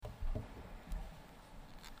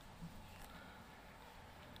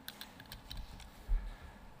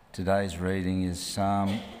Today's reading is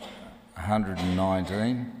Psalm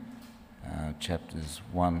 119, chapters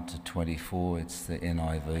 1 to 24. It's the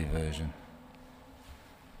NIV version.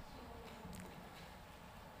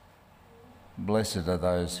 Blessed are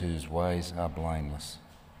those whose ways are blameless,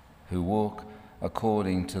 who walk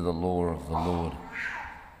according to the law of the Lord.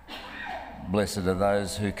 Blessed are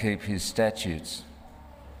those who keep his statutes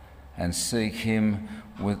and seek him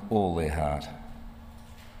with all their heart.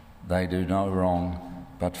 They do no wrong,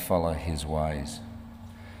 but follow his ways.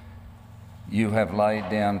 You have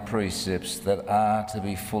laid down precepts that are to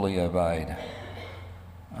be fully obeyed.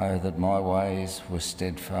 Oh, that my ways were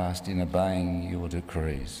steadfast in obeying your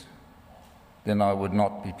decrees. Then I would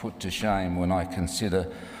not be put to shame when I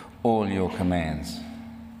consider all your commands.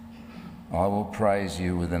 I will praise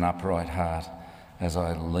you with an upright heart as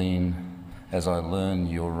I learn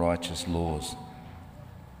your righteous laws.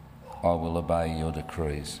 I will obey your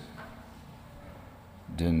decrees.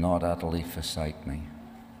 Do not utterly forsake me.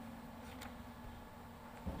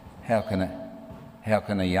 How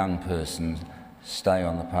can a young person stay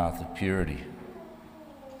on the path of purity?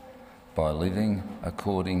 By living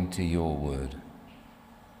according to your word.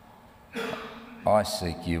 I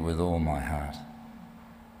seek you with all my heart.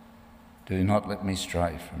 Do not let me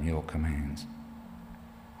stray from your commands.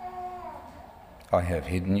 I have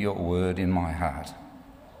hidden your word in my heart,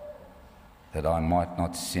 that I might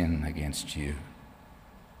not sin against you.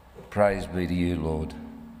 Praise be to you, Lord.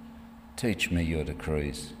 Teach me your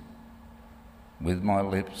decrees. With my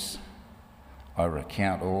lips I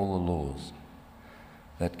recount all the laws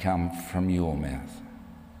that come from your mouth.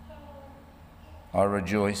 I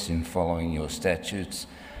rejoice in following your statutes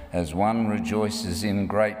as one rejoices in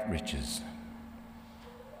great riches.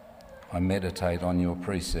 I meditate on your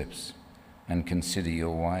precepts and consider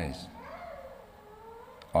your ways.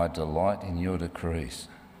 I delight in your decrees.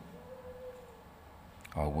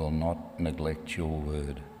 I will not neglect your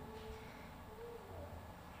word.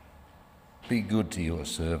 Be good to your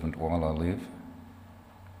servant while I live,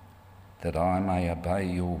 that I may obey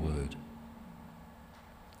your word.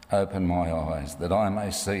 Open my eyes, that I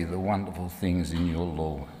may see the wonderful things in your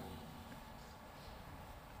law.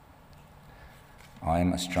 I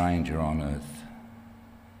am a stranger on earth.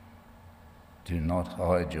 Do not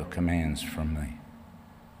hide your commands from me.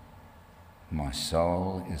 My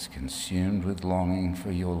soul is consumed with longing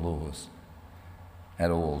for your laws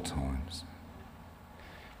at all times.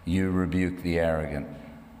 You rebuke the arrogant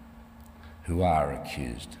who are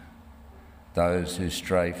accused, those who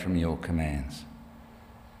stray from your commands.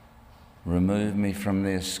 Remove me from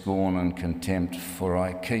their scorn and contempt, for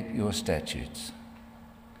I keep your statutes.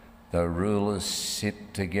 Though rulers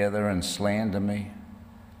sit together and slander me,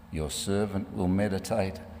 your servant will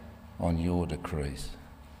meditate on your decrees.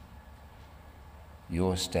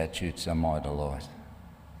 Your statutes are my delight.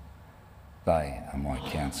 They are my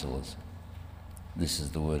counsellors. This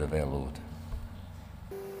is the word of our Lord.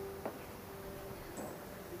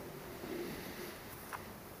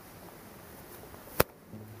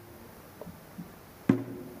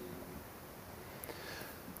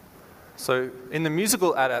 So, in the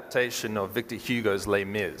musical adaptation of Victor Hugo's Les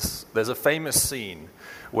Mis, there's a famous scene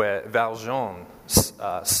where Valjean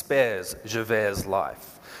spares Javert's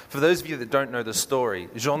life. For those of you that don't know the story,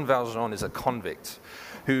 Jean Valjean is a convict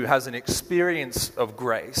who has an experience of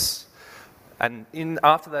grace, and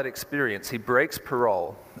after that experience, he breaks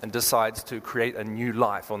parole and decides to create a new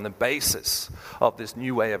life on the basis of this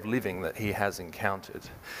new way of living that he has encountered.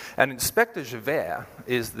 And Inspector Javert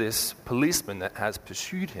is this policeman that has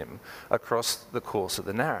pursued him across the course of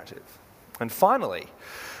the narrative. And finally,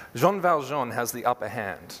 Jean Valjean has the upper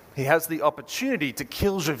hand. He has the opportunity to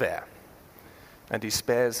kill Javert, and he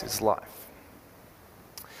spares his life.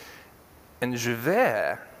 And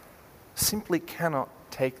Javert simply cannot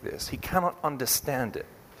take this. He cannot understand it.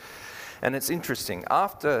 And it's interesting,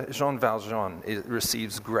 after Jean Valjean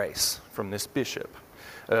receives grace from this bishop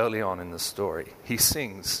early on in the story, he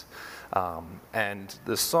sings, and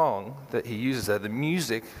the song that he uses there, the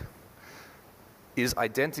music is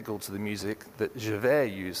identical to the music that Javert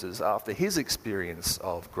uses after his experience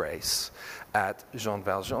of grace at Jean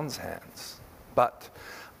Valjean's hands. But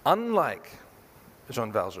unlike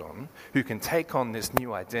Jean Valjean, who can take on this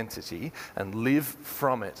new identity and live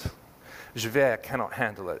from it, Javert cannot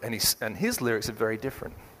handle it. And his lyrics are very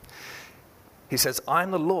different. He says,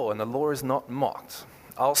 I'm the law, and the law is not mocked.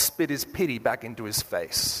 I'll spit his pity back into his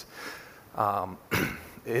face.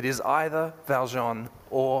 It is either Valjean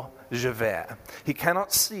or Javert. He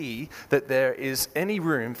cannot see that there is any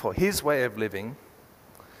room for his way of living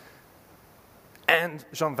and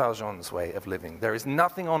Jean Valjean's way of living. There is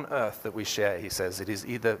nothing on earth that we share, he says. It is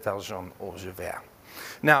either Valjean or Javert.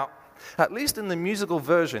 Now, at least in the musical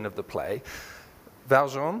version of the play,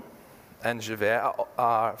 Valjean and Javert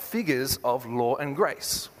are figures of law and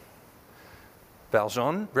grace.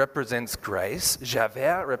 Valjean represents grace,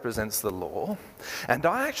 Javert represents the law, and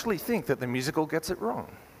I actually think that the musical gets it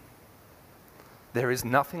wrong. There is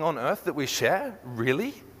nothing on earth that we share,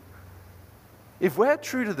 really? If we're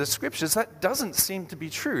true to the scriptures, that doesn't seem to be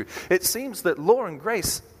true. It seems that law and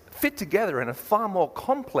grace fit together in a far more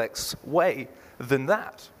complex way than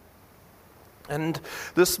that. And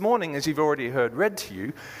this morning, as you've already heard read to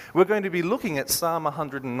you, we're going to be looking at Psalm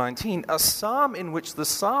 119, a psalm in which the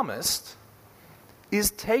psalmist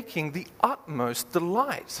is taking the utmost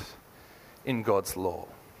delight in God's law,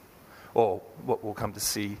 or what we'll come to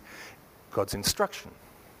see, God's instruction.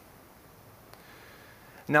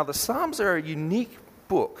 Now, the Psalms are a unique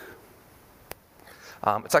book.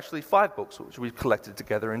 It's actually 5 books which we've collected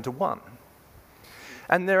together into one.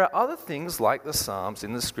 And there are other things like the Psalms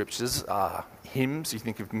in the scriptures, hymns. You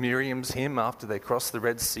think of Miriam's hymn after they crossed the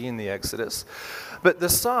Red Sea in the Exodus. But the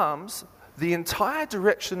Psalms, the entire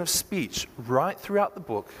direction of speech right throughout the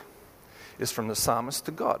book is from the psalmist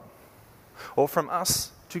to God, or from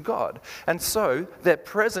us to God. And so their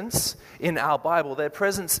presence in our Bible, their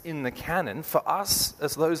presence in the canon, for us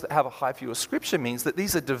as those that have a high view of Scripture, means that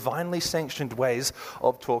these are divinely sanctioned ways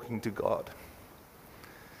of talking to God.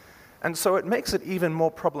 And so it makes it even more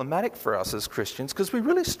problematic for us as Christians because we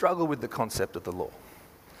really struggle with the concept of the law.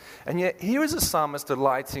 And yet here is a psalmist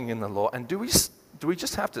delighting in the law, and do we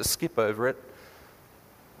just have to skip over it?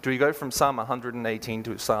 Do we go from Psalm 118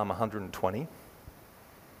 to Psalm 120?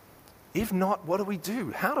 If not, what do we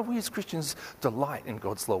do? How do we as Christians delight in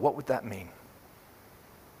God's law? What would that mean?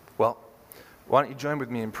 Well, why don't you join with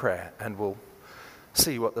me in prayer and we'll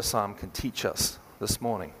see what the psalm can teach us this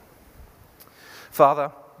morning.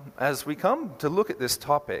 Father, as we come to look at this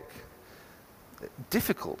topic,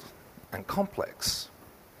 difficult and complex,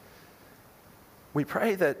 we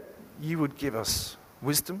pray that you would give us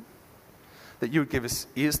wisdom, that you would give us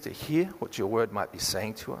ears to hear what your word might be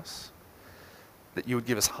saying to us, that you would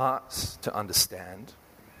give us hearts to understand,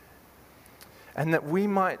 and that we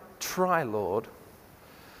might try, Lord,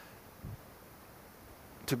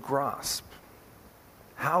 to grasp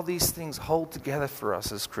how these things hold together for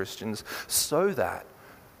us as Christians so that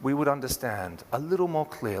we would understand a little more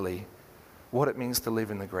clearly what it means to live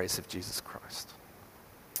in the grace of Jesus Christ.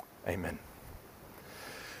 Amen.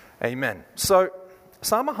 Amen. So,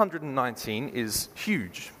 Psalm 119 is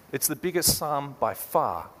huge. It's the biggest psalm by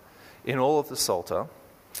far in all of the Psalter,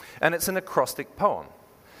 and it's an acrostic poem.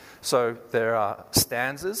 So there are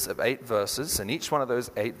stanzas of 8 verses, and each one of those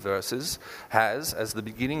 8 verses has, as the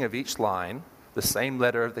beginning of each line, the same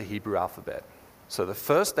letter of the Hebrew alphabet. So the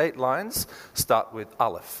first 8 lines start with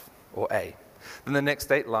Aleph, or A. Then the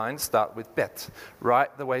next 8 lines start with Bet,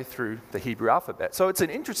 right the way through the Hebrew alphabet. So it's an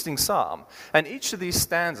interesting psalm, and each of these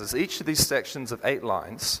stanzas, each of these sections of 8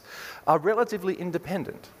 lines, are relatively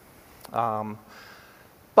independent.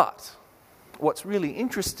 But what's really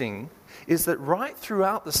interesting is that right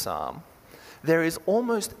throughout the psalm, there is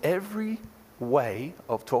almost every way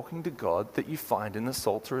of talking to God that you find in the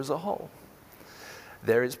Psalter as a whole.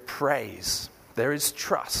 There is praise, there is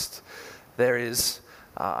trust, there is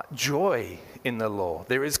joy in the law,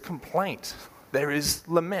 there is complaint, there is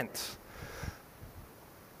lament.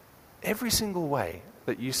 Every single way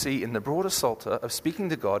that you see in the broader Psalter of speaking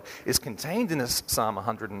to God is contained in this Psalm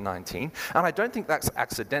 119, and I don't think that's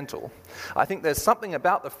accidental. I think there's something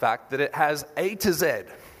about the fact that it has A to Z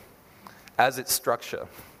as its structure.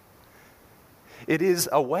 It is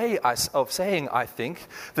a way of saying, I think,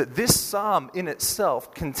 that this psalm in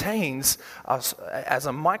itself contains, as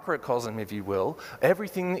a microcosm, if you will,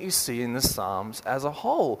 everything that you see in the Psalms as a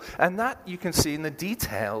whole. And that you can see in the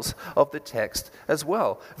details of the text as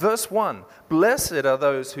well. Verse 1, "Blessed are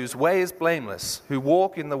those whose way is blameless, who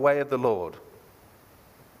walk in the way of the Lord."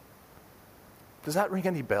 Does that ring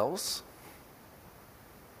any bells?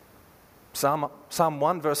 Psalm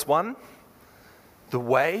 1, verse 1. The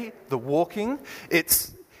way, the walking,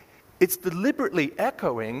 it's deliberately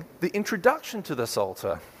echoing the introduction to the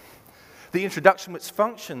Psalter. The introduction which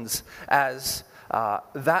functions as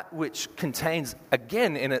that which contains,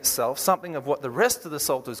 again in itself, something of what the rest of the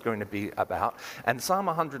Psalter is going to be about. And Psalm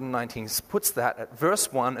 119 puts that at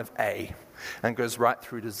verse 1 of A and goes right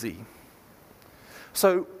through to Z.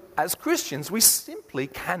 So, as Christians, we simply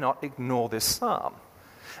cannot ignore this psalm.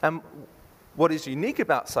 And what is unique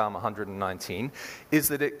about Psalm 119 is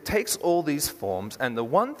that it takes all these forms, and the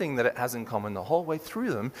one thing that it has in common the whole way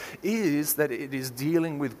through them is that it is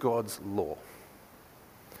dealing with God's law.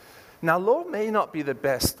 Now, law may not be the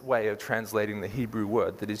best way of translating the Hebrew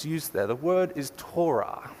word that is used there. The word is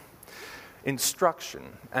Torah, instruction.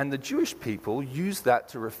 And the Jewish people use that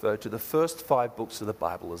to refer to the first 5 books of the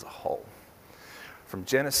Bible as a whole, from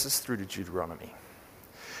Genesis through to Deuteronomy.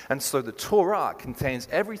 And so the Torah contains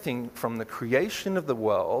everything from the creation of the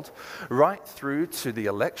world right through to the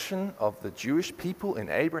election of the Jewish people in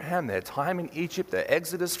Abraham, their time in Egypt, their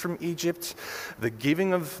exodus from Egypt, the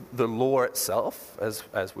giving of the law itself,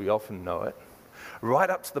 as we often know it, right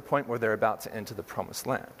up to the point where they're about to enter the promised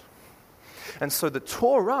land. And so the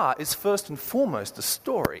Torah is first and foremost a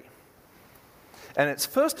story. And it's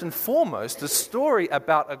first and foremost a story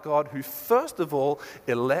about a God who first of all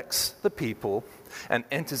elects the people and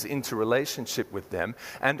enters into relationship with them,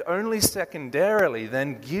 and only secondarily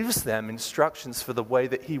then gives them instructions for the way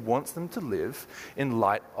that he wants them to live in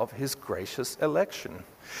light of his gracious election.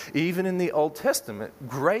 Even in the Old Testament,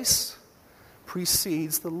 grace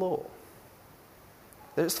precedes the law.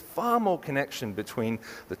 There's far more connection between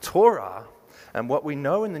the Torah and what we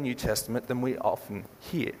know in the New Testament than we often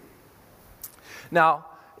hear. Now,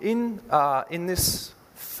 in this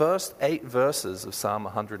first 8 verses of Psalm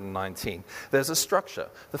 119, there's a structure.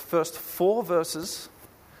 The first 4 verses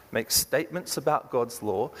make statements about God's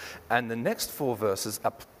law, and in the next 4 verses,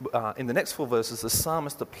 the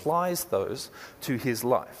psalmist applies those to his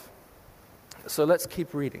life. So let's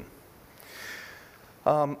keep reading.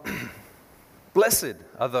 Blessed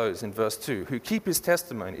are those, in verse 2, who keep his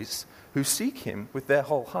testimonies, who seek him with their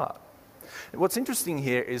whole heart. What's interesting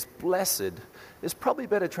here is blessed is probably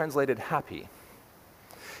better translated happy.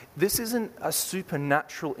 This isn't a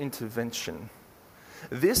supernatural intervention.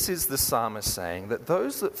 This is the psalmist saying that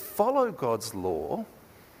those that follow God's law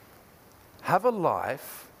have a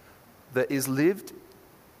life that is lived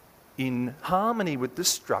in harmony with the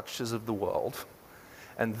structures of the world,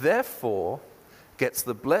 and therefore gets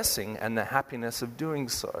the blessing and the happiness of doing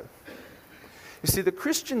so. You see, the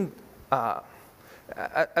Christian,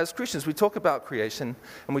 as Christians, we talk about creation,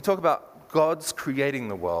 and we talk about God's creating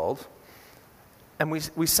the world, and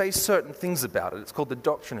we say certain things about it. It's called the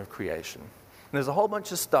doctrine of creation. And there's a whole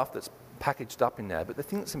bunch of stuff that's packaged up in there, but the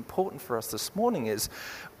thing that's important for us this morning is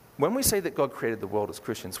when we say that God created the world as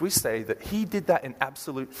Christians, we say that he did that in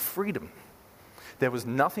absolute freedom. There was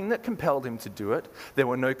nothing that compelled him to do it. There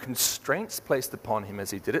were no constraints placed upon him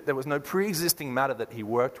as he did it. There was no pre-existing matter that he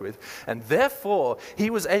worked with. And therefore,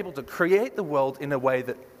 he was able to create the world in a way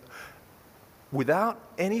that, without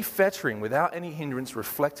any fettering, without any hindrance,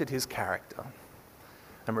 reflected his character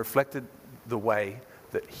and reflected the way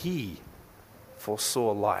that he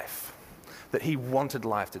foresaw life, that he wanted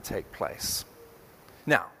life to take place.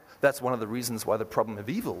 Now, that's one of the reasons why the problem of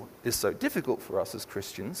evil is so difficult for us as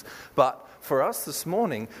Christians. But for us this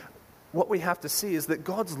morning, what we have to see is that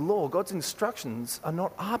God's law, God's instructions are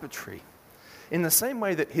not arbitrary. In the same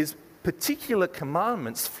way that his particular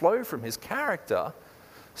commandments flow from his character,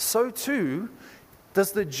 so too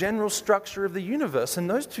does the general structure of the universe. And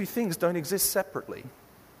those two things don't exist separately.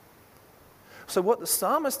 So what the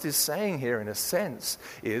psalmist is saying here, in a sense,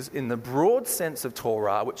 is, in the broad sense of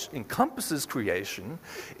Torah, which encompasses creation,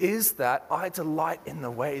 is that I delight in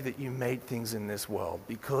the way that you made things in this world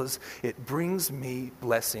because it brings me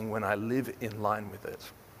blessing when I live in line with it,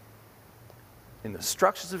 in the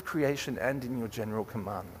structures of creation and in your general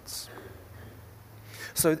commandments.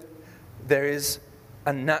 So there is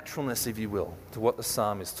a naturalness, if you will, to what the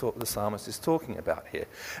psalmist is talking about here.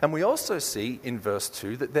 And we also see in verse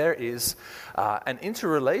 2 that there is an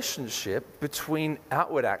interrelationship between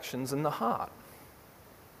outward actions and the heart.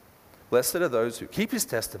 Blessed are those who keep his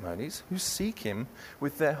testimonies, who seek him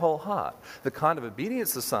with their whole heart. The kind of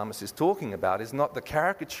obedience the psalmist is talking about is not the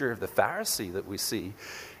caricature of the Pharisee that we see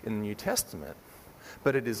in the New Testament,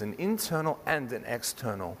 but it is an internal and an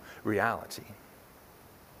external reality.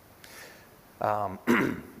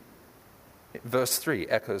 Verse 3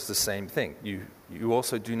 echoes the same thing. You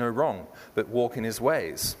also do no wrong, but walk in his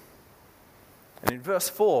ways. And in verse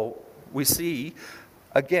 4, we see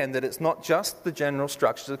again that it's not just the general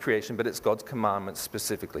structures of creation, but it's God's commandments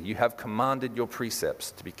specifically. You have commanded your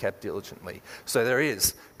precepts to be kept diligently. So there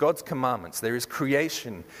is God's commandments. There is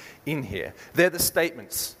creation in here. They're the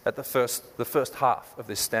statements at the first half of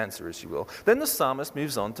this stanza, as you will. Then the psalmist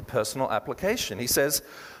moves on to personal application. He says,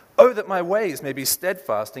 "Oh, that my ways may be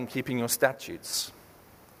steadfast in keeping your statutes."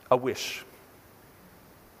 A wish.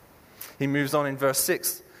 He moves on in verse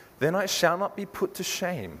 6. "Then I shall not be put to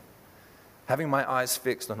shame, having my eyes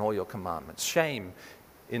fixed on all your commandments." Shame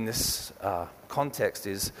in this context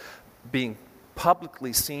is being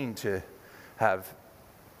publicly seen to have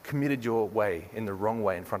committed your way in the wrong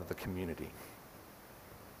way in front of the community.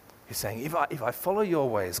 He's saying, if I follow your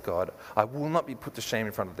ways, God, I will not be put to shame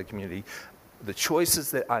in front of the community. The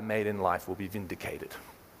choices that I made in life will be vindicated.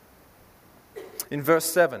 In verse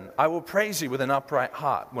 7, I will praise you with an upright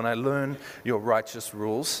heart when I learn your righteous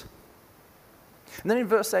rules. And then in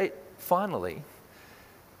verse 8, finally,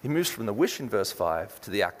 he moves from the wish in verse 5 to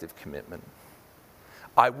the active commitment.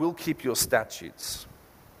 I will keep your statutes.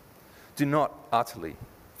 Do not utterly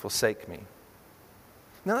forsake me.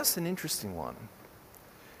 Now that's an interesting one.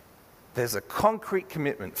 There's a concrete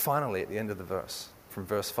commitment finally at the end of the verse, from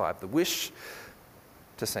verse 5. The wish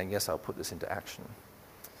to saying, yes, I'll put this into action.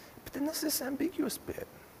 But then there's this ambiguous bit.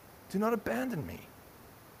 Do not abandon me.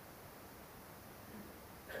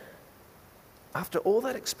 After all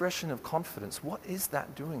that expression of confidence, what is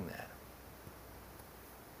that doing there?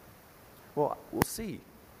 Well, we'll see,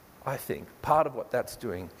 I think, part of what that's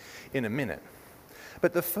doing in a minute.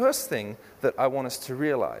 But the first thing that I want us to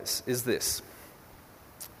realize is this.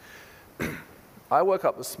 I woke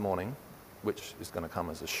up this morning, which is going to come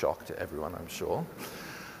as a shock to everyone, I'm sure.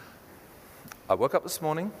 I woke up this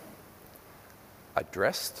morning, I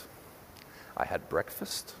dressed, I had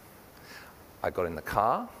breakfast, I got in the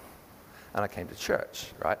car, and I came to church,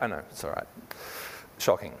 right? I know, it's all right.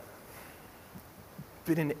 Shocking.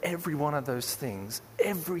 But in every one of those things,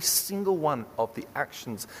 every single one of the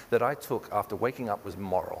actions that I took after waking up was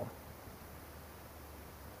moral.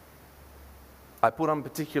 I put on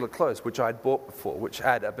particular clothes, which I'd bought before, which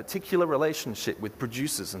had a particular relationship with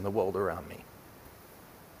producers in the world around me.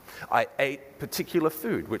 I ate particular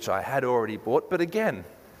food, which I had already bought, but again,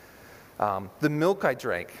 the milk I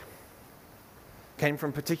drank came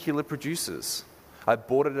from particular producers. I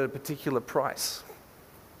bought it at a particular price.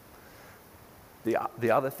 The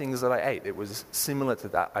other things that I ate, it was similar to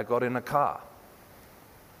that. I got in a car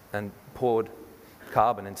and poured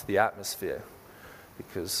carbon into the atmosphere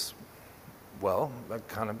because, well, I've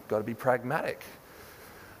kind of got to be pragmatic.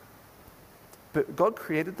 But God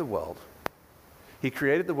created the world. He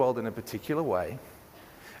created the world in a particular way,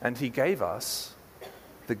 and He gave us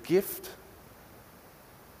the gift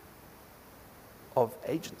of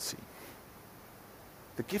agency,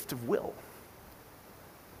 the gift of will.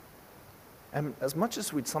 And as much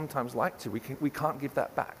as we'd sometimes like to, we can't give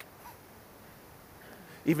that back.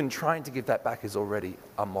 Even trying to give that back is already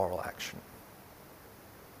a moral action.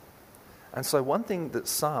 And so one thing that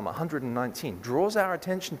Psalm 119 draws our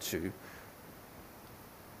attention to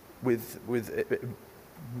with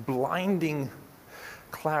blinding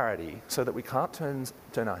clarity so that we can't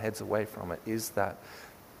turn our heads away from it is that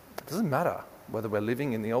it doesn't matter whether we're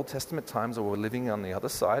living in the Old Testament times or we're living on the other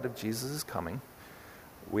side of Jesus' coming,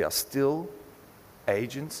 we are still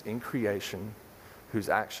agents in creation whose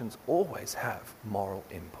actions always have moral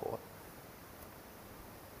import.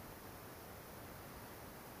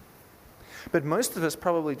 But most of us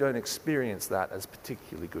probably don't experience that as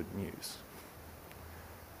particularly good news.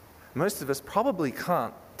 Most of us probably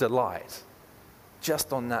can't delight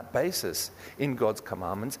just on that basis in God's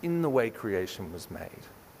commandments, in the way creation was made.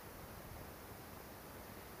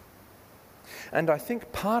 And I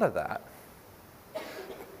think part of that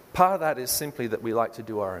is simply that we like to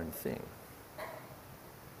do our own thing.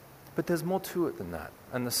 But there's more to it than that.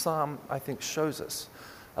 And the psalm, I think, shows us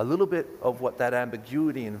a little bit of what that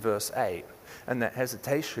ambiguity in verse 8 and that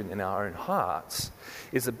hesitation in our own hearts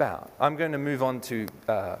is about. I'm going to move on to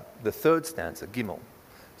the third stanza, Gimel.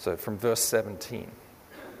 So from verse 17.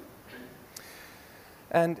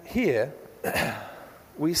 And here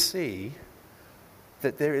we see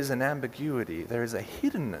that there is an ambiguity, there is a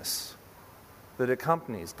hiddenness that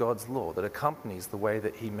accompanies God's law, that accompanies the way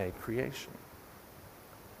that He made creation.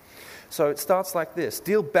 So it starts like this: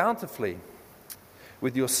 deal bountifully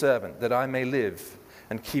with your servant, that I may live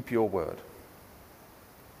and keep your word.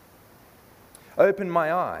 Open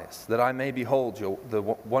my eyes, that I may behold the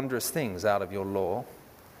wondrous things out of your law.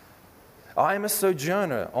 I am a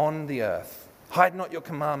sojourner on the earth. Hide not your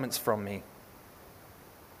commandments from me.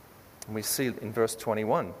 And we see in verse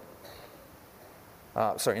 21,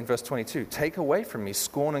 in verse 22, take away from me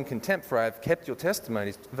scorn and contempt, for I have kept your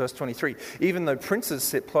testimonies. Verse 23, even though princes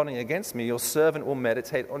sit plotting against me, your servant will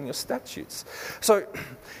meditate on your statutes. So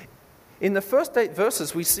in the first 8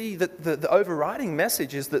 verses, we see that the overriding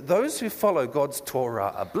message is that those who follow God's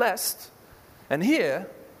Torah are blessed. And here,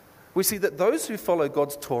 we see that those who follow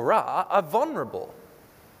God's Torah are vulnerable.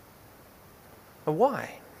 And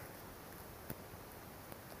why?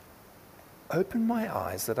 Open my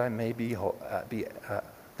eyes that I may behold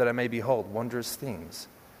wondrous things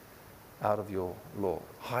out of your law.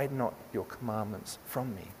 Hide not your commandments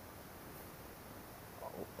from me.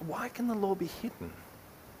 Why can the law be hidden?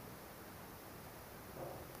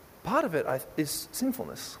 part of it is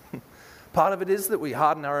sinfulness. Part of it is that we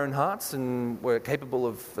harden our own hearts and we're capable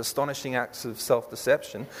of astonishing acts of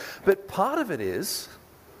self-deception. But part of it is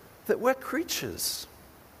that we're creatures.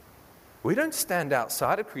 We don't stand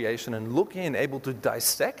outside of creation and look in, able to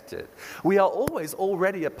dissect it. We are always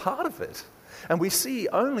already a part of it. And we see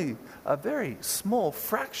only a very small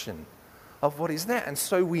fraction of what is there. And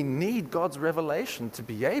so we need God's revelation to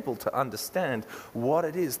be able to understand what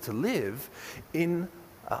it is to live in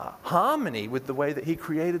harmony with the way that he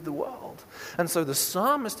created the world. And so the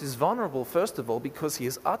psalmist is vulnerable, first of all, because he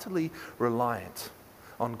is utterly reliant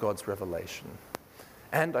on God's revelation.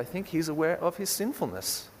 And I think he's aware of his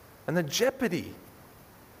sinfulness and the jeopardy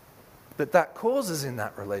that causes in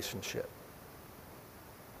that relationship.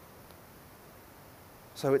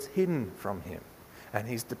 So it's hidden from him, and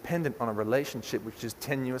he's dependent on a relationship which is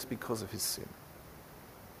tenuous because of his sin.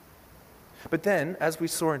 But then, as we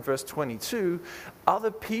saw in verse 22, other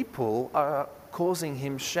people are causing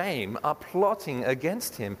him shame, are plotting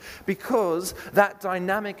against him, because that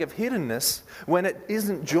dynamic of hiddenness, when it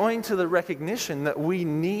isn't joined to the recognition that we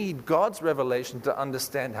need God's revelation to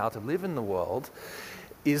understand how to live in the world,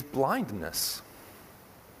 is blindness.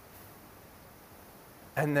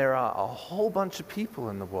 And there are a whole bunch of people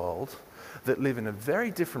in the world that live in a very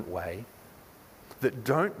different way, that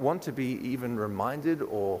don't want to be even reminded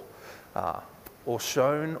or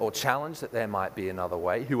shown or challenged that there might be another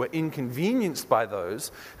way, who are inconvenienced by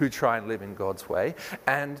those who try and live in God's way,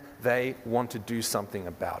 and they want to do something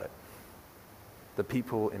about it. The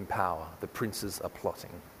people in power, the princes, are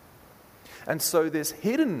plotting. And so this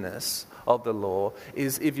hiddenness of the law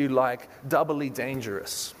is, if you like, doubly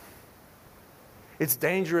dangerous. It's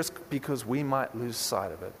dangerous because we might lose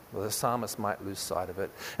sight of it, or the psalmist might lose sight of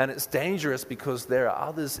it. And it's dangerous because there are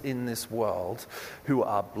others in this world who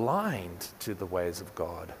are blind to the ways of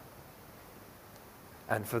God.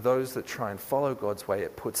 And for those that try and follow God's way,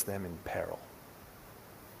 it puts them in peril.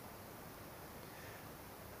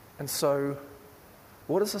 And so,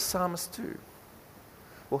 what does the psalmist do?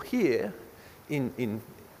 Well, here, in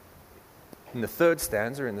the third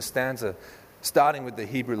stanza, in the stanza starting with the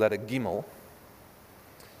Hebrew letter Gimel,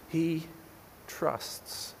 he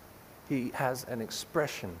trusts. He has an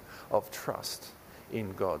expression of trust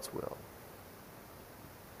in God's will.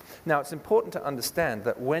 Now, it's important to understand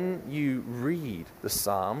that when you read the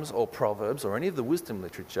Psalms or Proverbs or any of the wisdom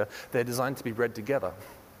literature, they're designed to be read together.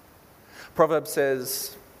 Proverbs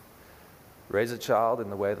says, raise a child in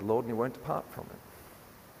the way of the Lord and he won't depart from it.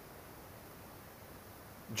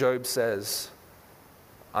 Job says,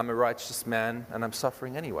 I'm a righteous man and I'm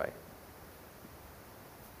suffering anyway.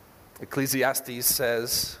 Ecclesiastes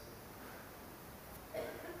says,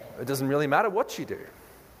 it doesn't really matter what you do.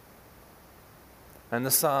 And the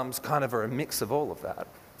Psalms kind of are a mix of all of that.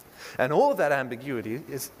 And all of that ambiguity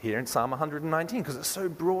is here in Psalm 119 because it's so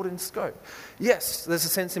broad in scope. Yes, there's a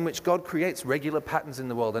sense in which God creates regular patterns in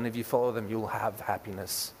the world, and if you follow them, you'll have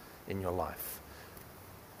happiness in your life.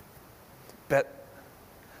 But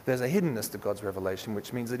there's a hiddenness to God's revelation,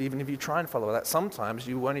 which means that even if you try and follow that, sometimes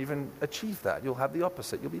you won't even achieve that. You'll have the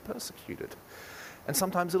opposite. You'll be persecuted. And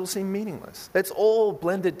sometimes it'll seem meaningless. It's all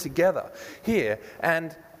blended together here,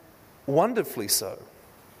 and wonderfully so,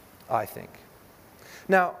 I think.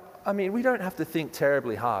 Now, I mean, we don't have to think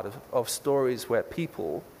terribly hard of stories where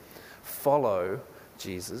people follow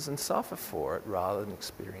Jesus and suffer for it rather than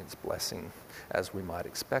experience blessing as we might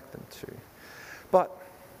expect them to. But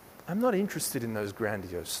I'm not interested in those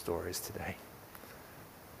grandiose stories today.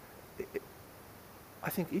 I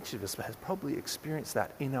think each of us has probably experienced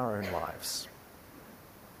that in our own lives.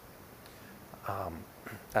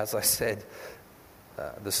 As I said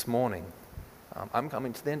this morning, I'm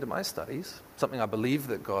coming to the end of my studies, something I believe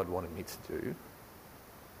that God wanted me to do.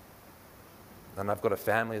 And I've got a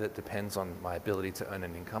family that depends on my ability to earn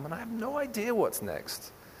an income, and I have no idea what's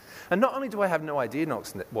next. And not only do I have no idea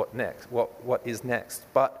what is next,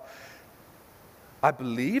 but I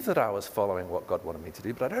believe that I was following what God wanted me to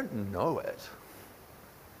do, but I don't know it.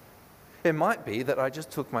 It might be that I just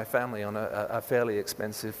took my family on a fairly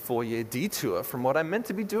expensive 4-year detour from what I'm meant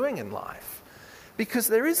to be doing in life. Because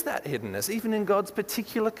there is that hiddenness, even in God's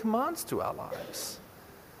particular commands to our lives.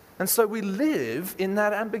 And so we live in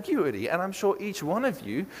that ambiguity, and I'm sure each one of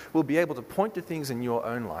you will be able to point to things in your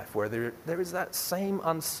own life where there is that same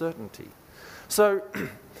uncertainty. So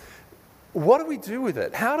what do we do with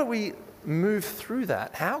it? How do we move through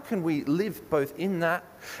that? How can we live both in that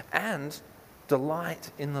and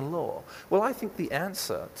delight in the law? Well, I think the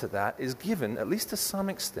answer to that is given, at least to some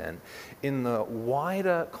extent, in the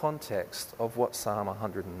wider context of what Psalm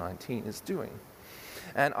 119 is doing.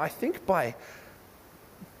 And I think by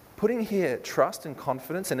putting here trust and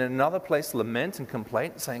confidence, and in another place lament and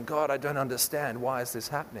complaint, saying, God, I don't understand, why is this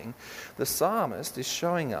happening? The psalmist is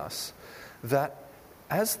showing us that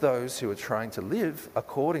as those who are trying to live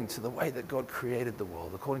according to the way that God created the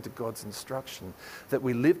world, according to God's instruction, that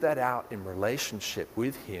we live that out in relationship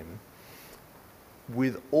with Him,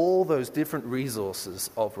 with all those different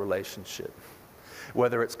resources of relationship,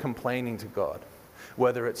 whether it's complaining to God,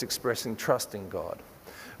 whether it's expressing trust in God,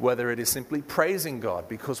 whether it is simply praising God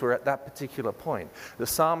because we're at that particular point. The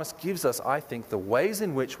psalmist gives us, I think, the ways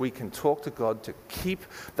in which we can talk to God to keep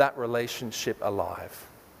that relationship alive.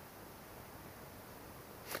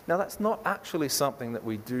 Now, that's not actually something that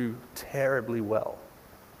we do terribly well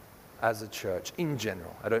as a church in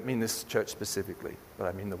general. I don't mean this church specifically, but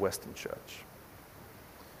I mean the Western church.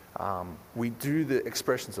 We do the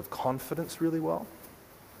expressions of confidence really well.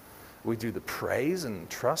 We do the praise and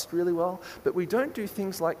trust really well, but we don't do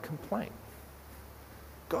things like complain.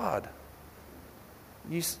 God,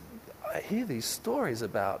 I hear these stories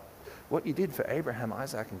about what you did for Abraham,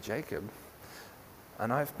 Isaac, and Jacob,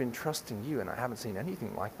 and I've been trusting you, and I haven't seen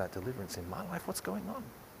anything like that deliverance in my life. What's going on?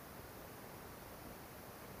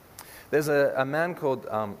 There's a man called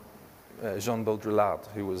Jean Baudrillard,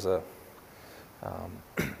 who was a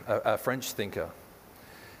French thinker,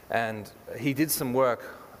 and he did some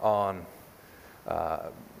work on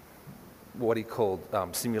what he called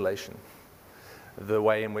simulation, the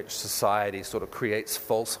way in which society sort of creates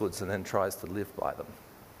falsehoods and then tries to live by them.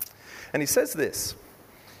 And he says this.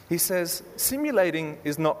 He says, simulating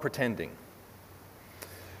is not pretending.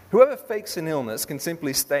 Whoever fakes an illness can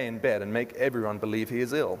simply stay in bed and make everyone believe he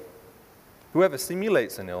is ill. Whoever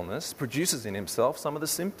simulates an illness produces in himself some of the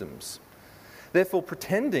symptoms. Therefore,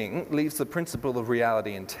 pretending leaves the principle of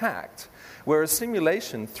reality intact, whereas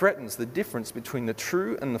simulation threatens the difference between the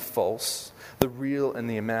true and the false, the real and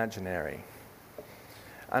the imaginary.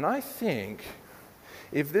 And I think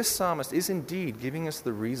if this psalmist is indeed giving us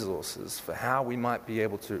the resources for how we might be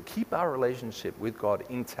able to keep our relationship with God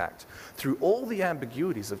intact through all the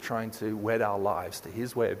ambiguities of trying to wed our lives to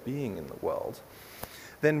His way of being in the world,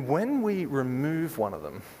 then when we remove one of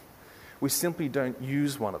them, we simply don't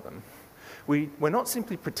use one of them. We're not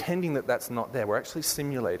simply pretending that that's not there. We're actually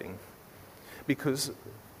simulating, because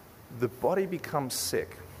the body becomes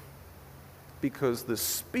sick, because the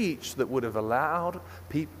speech that would have allowed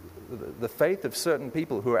the faith of certain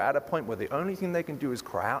people who are at a point where the only thing they can do is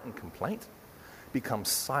cry out and complaint becomes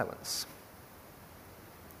silence.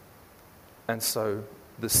 And so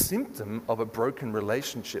the symptom of a broken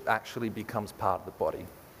relationship actually becomes part of the body.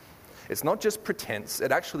 It's not just pretense,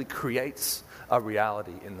 it actually creates a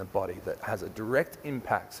reality in the body that has a direct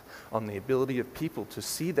impact on the ability of people to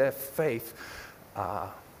see their faith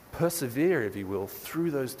persevere, if you will,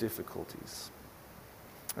 through those difficulties.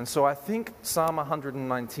 And so I think Psalm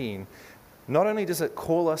 119, not only does it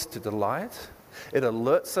call us to delight, it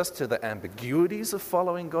alerts us to the ambiguities of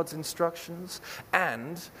following God's instructions,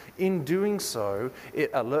 and in doing so,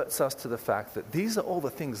 it alerts us to the fact that these are all the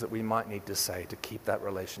things that we might need to say to keep that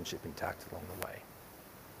relationship intact along the way.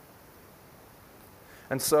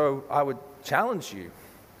 And so I would challenge you,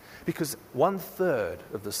 because 1/3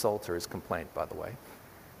 of the Psalter is complaint, by the way.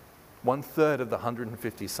 1/3 of the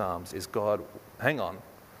 150 Psalms is God, hang on,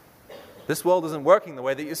 this world isn't working the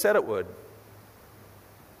way that you said it would.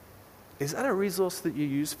 Is that a resource that you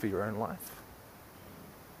use for your own life?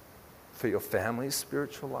 For your family's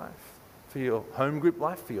spiritual life? For your home group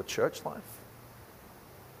life? For your church life?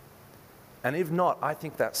 And if not, I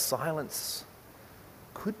think that silence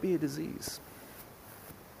could be a disease.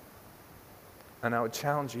 And I would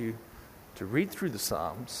challenge you to read through the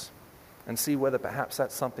Psalms and see whether perhaps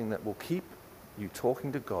that's something that will keep you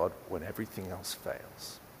talking to God when everything else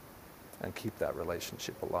fails, and keep that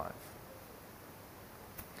relationship alive.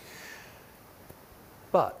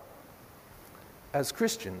 But as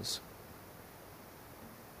Christians,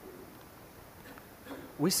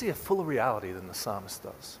 we see a fuller reality than the psalmist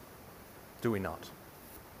does, do we not?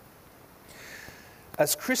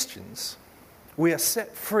 As Christians, we are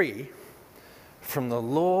set free from the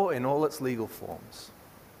law in all its legal forms,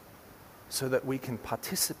 so that we can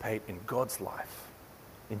participate in God's life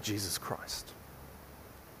in Jesus Christ.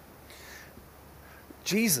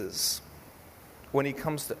 Jesus, when he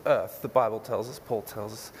comes to earth, the Bible tells us, Paul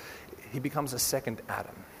tells us, he becomes a second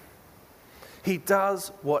Adam. He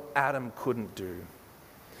does what Adam couldn't do.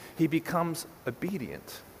 He becomes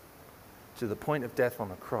obedient to the point of death on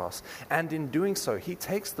the cross. And in doing so, he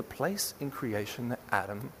takes the place in creation that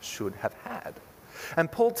Adam should have had.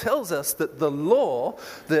 And Paul tells us that the law,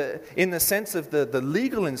 in the sense of the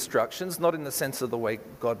legal instructions, not in the sense of the way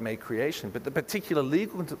God made creation, but the particular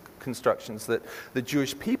legal constructions that the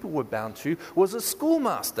Jewish people were bound to, was a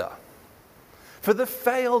schoolmaster. For the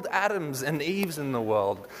failed Adams and Eves in the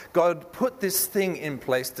world, God put this thing in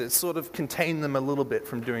place to sort of contain them a little bit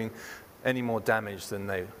from doing any more damage than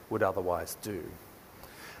they would otherwise do.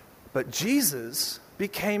 But Jesus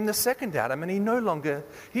became the second Adam, and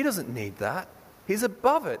he doesn't need that. He's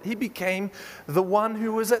above it. He became the one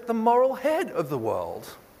who was at the moral head of the world.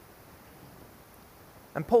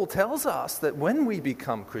 And Paul tells us that when we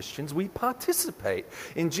become Christians, we participate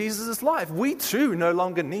in Jesus' life. We too no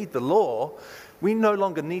longer need the law. We no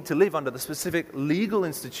longer need to live under the specific legal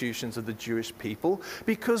institutions of the Jewish people,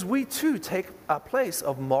 because we too take a place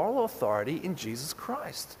of moral authority in Jesus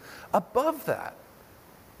Christ. Above that.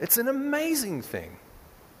 It's an amazing thing.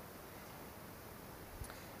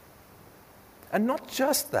 And not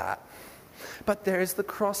just that, but there is the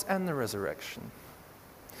cross and the resurrection.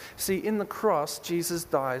 See, in the cross, Jesus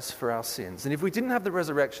dies for our sins. And if we didn't have the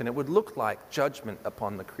resurrection, it would look like judgment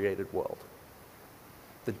upon the created world.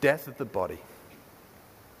 The death of the body.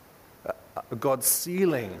 God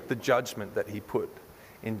sealing the judgment that he put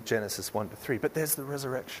in Genesis 1-3. But there's the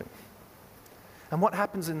resurrection. And what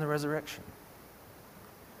happens in the resurrection?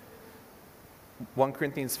 1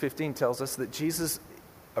 Corinthians 15 tells us that Jesus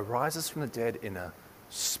arises from the dead in a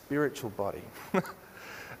spiritual body.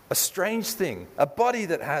 A strange thing. A body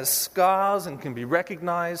that has scars and can be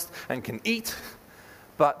recognized and can eat,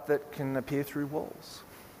 but that can appear through walls.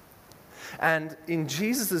 And in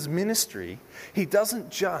Jesus' ministry, he doesn't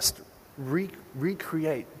just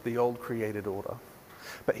recreate the old created order,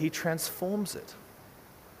 but he transforms it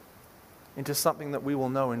into something that we will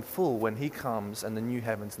know in full when he comes and the new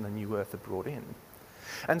heavens and the new earth are brought in.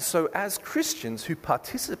 And so as Christians who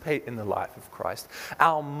participate in the life of Christ,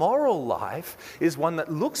 our moral life is one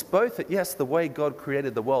that looks both at, yes, the way God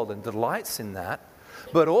created the world and delights in that,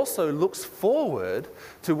 but also looks forward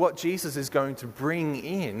to what Jesus is going to bring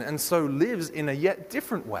in, and so lives in a yet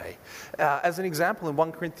different way. As an example, in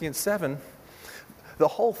 1 Corinthians 7, the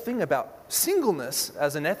whole thing about singleness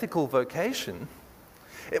as an ethical vocation,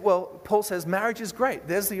 Paul says marriage is great.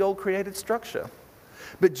 There's the old created structure.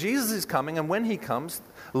 But Jesus is coming, and when he comes,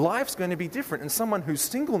 life's going to be different. And someone who's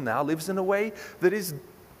single now lives in a way that is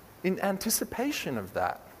in anticipation of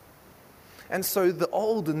that. And so the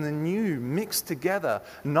old and the new mixed together,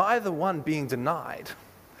 neither one being denied.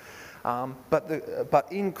 But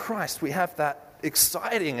in Christ, we have that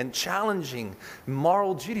exciting and challenging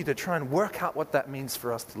moral duty to try and work out what that means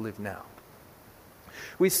for us to live now.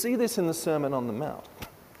 We see this in the Sermon on the Mount.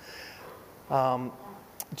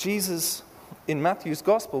 Jesus, in Matthew's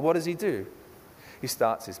Gospel, what does he do? He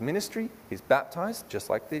starts his ministry, he's baptized, just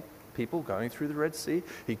like the people going through the Red Sea.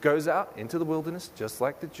 He goes out into the wilderness, just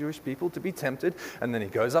like the Jewish people, to be tempted, and then he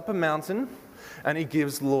goes up a mountain, and he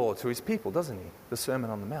gives law to his people, doesn't he? The Sermon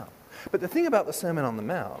on the Mount. But the thing about the Sermon on the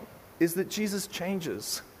Mount is that Jesus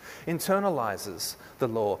changes, internalizes the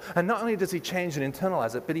law. And not only does he change and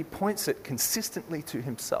internalize it, but he points it consistently to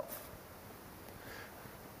himself.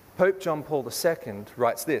 Pope John Paul II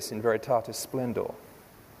writes this in Veritatis Splendor.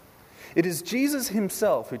 It is Jesus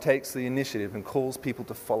himself who takes the initiative and calls people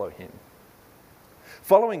to follow him.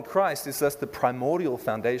 Following Christ is thus the primordial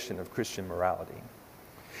foundation of Christian morality.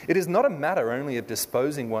 It is not a matter only of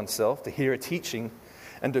disposing oneself to hear a teaching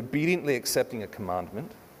and obediently accepting a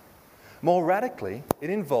commandment. More radically, it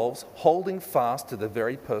involves holding fast to the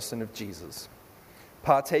very person of Jesus,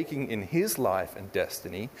 partaking in his life and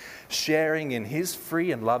destiny, sharing in his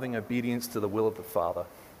free and loving obedience to the will of the Father.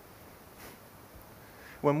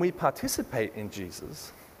 When we participate in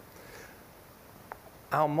Jesus,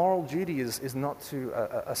 our moral duty is not to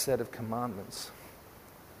a set of commandments.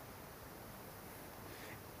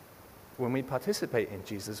 When we participate in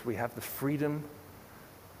Jesus, we have the freedom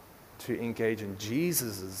to engage in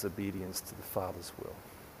Jesus' obedience to the Father's will.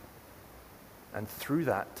 And through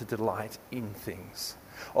that, to delight in things.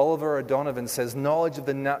 Oliver O'Donovan says, knowledge of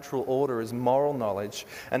the natural order is moral knowledge,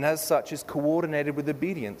 and as such is coordinated with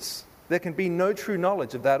obedience. There can be no true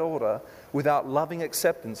knowledge of that order without loving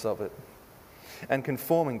acceptance of it and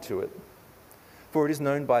conforming to it, for it is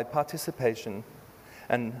known by participation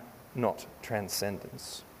and not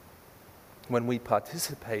transcendence. When we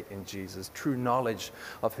participate in Jesus, true knowledge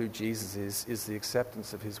of who Jesus is the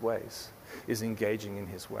acceptance of his ways, is engaging in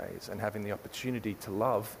his ways and having the opportunity to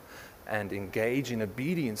love and engage in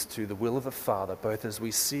obedience to the will of the Father, both as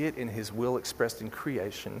we see it in his will expressed in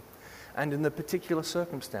creation and in the particular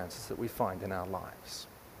circumstances that we find in our lives.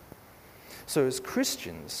 So as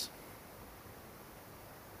Christians,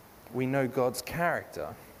 we know God's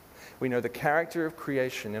character. We know the character of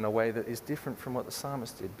creation in a way that is different from what the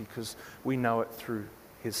psalmist did because we know it through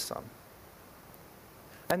his Son.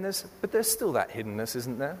 But there's still that hiddenness,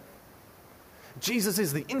 isn't there? Jesus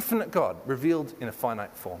is the infinite God revealed in a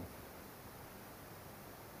finite form.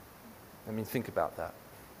 I mean, think about that.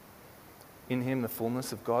 In him, the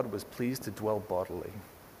fullness of God was pleased to dwell bodily.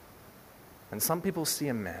 And some people see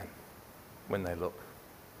a man when they look.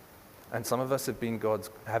 And some of us have been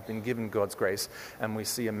given God's grace, and we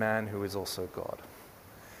see a man who is also God.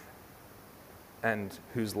 And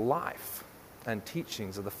whose life and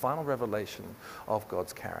teachings are the final revelation of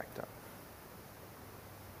God's character.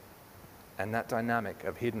 And that dynamic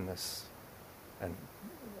of hiddenness and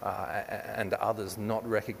others not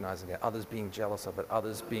recognizing it, others being jealous of it,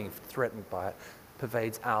 others being threatened by it,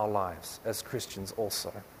 pervades our lives as Christians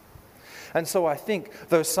also. And so I think,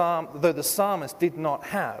 though the psalmist did not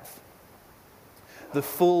have the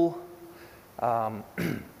full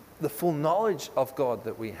knowledge of God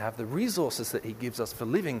that we have, the resources that he gives us for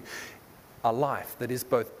living a life that is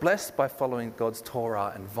both blessed by following God's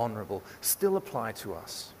Torah and vulnerable, still apply to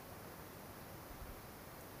us.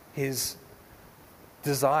 His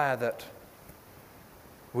desire that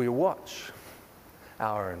we watch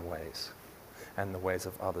our own ways and the ways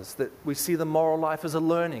of others, that we see the moral life as a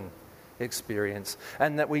learning experience,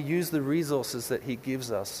 and that we use the resources that he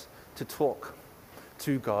gives us to talk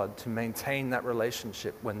to God, to maintain that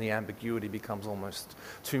relationship when the ambiguity becomes almost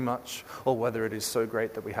too much, or whether it is so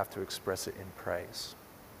great that we have to express it in praise.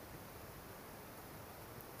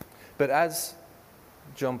 But as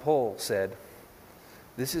John Paul said,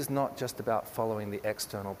 this is not just about following the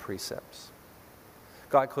external precepts.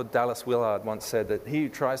 A guy called Dallas Willard once said that he who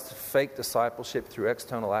tries to fake discipleship through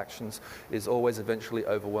external actions is always eventually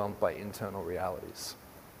overwhelmed by internal realities.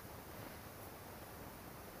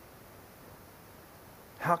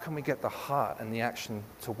 How can we get the heart and the action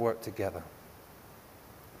to work together?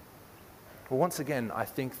 Well, once again, I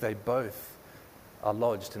think they both are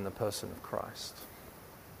lodged in the person of Christ.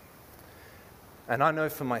 And I know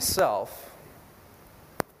for myself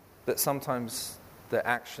that sometimes the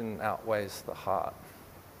action outweighs the heart.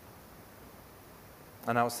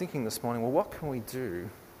 And I was thinking this morning, well, what can we do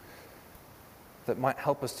that might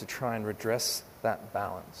help us to try and redress that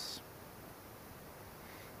balance?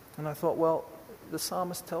 And I thought, well, the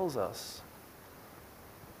psalmist tells us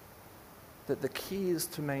that the key is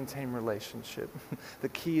to maintain relationship. The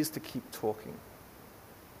key is to keep talking.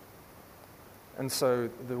 And so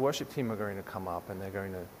the worship team are going to come up and they're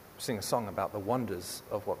going to sing a song about the wonders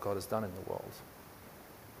of what God has done in the world.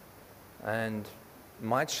 And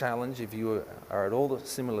my challenge, if you are at all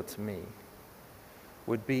similar to me,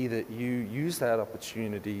 would be that you use that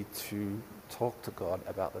opportunity to talk to God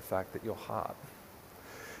about the fact that your heart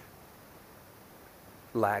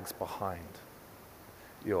lags behind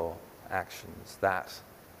your actions, that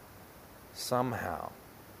somehow,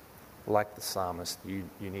 like the psalmist, you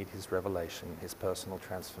need his revelation, his personal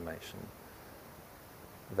transformation,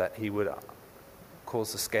 that he would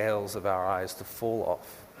cause the scales of our eyes to fall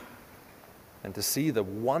off and to see the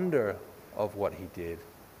wonder of what he did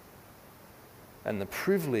and the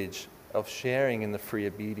privilege of sharing in the free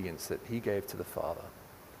obedience that he gave to the Father,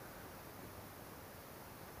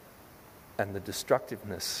 and the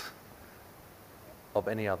destructiveness of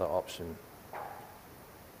any other option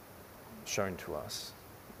shown to us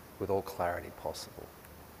with all clarity possible.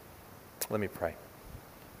 Let me pray.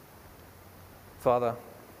 Father,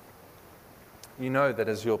 you know that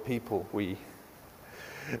as your people we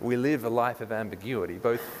live a life of ambiguity,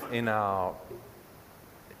 both in our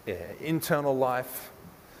internal life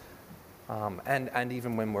and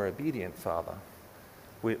even when we're obedient, Father.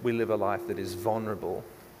 We live a life that is vulnerable,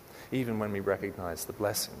 even when we recognize the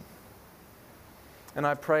blessing. And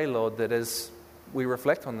I pray, Lord, that as we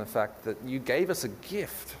reflect on the fact that you gave us a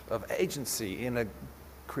gift of agency in a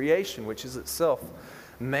creation which is itself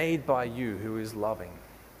made by you, who is loving,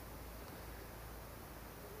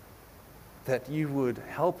 that you would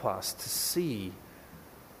help us to see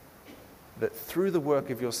that through the work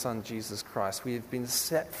of your Son, Jesus Christ, we have been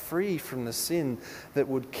set free from the sin that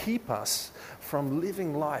would keep us from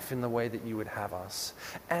living life in the way that you would have us,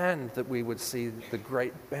 and that we would see the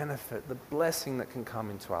great benefit, the blessing that can come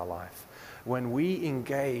into our life when we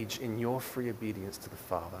engage in your free obedience to the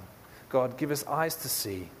Father. God, give us eyes to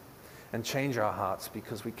see and change our hearts,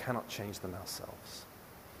 because we cannot change them ourselves.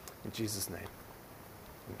 In Jesus' name,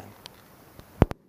 amen.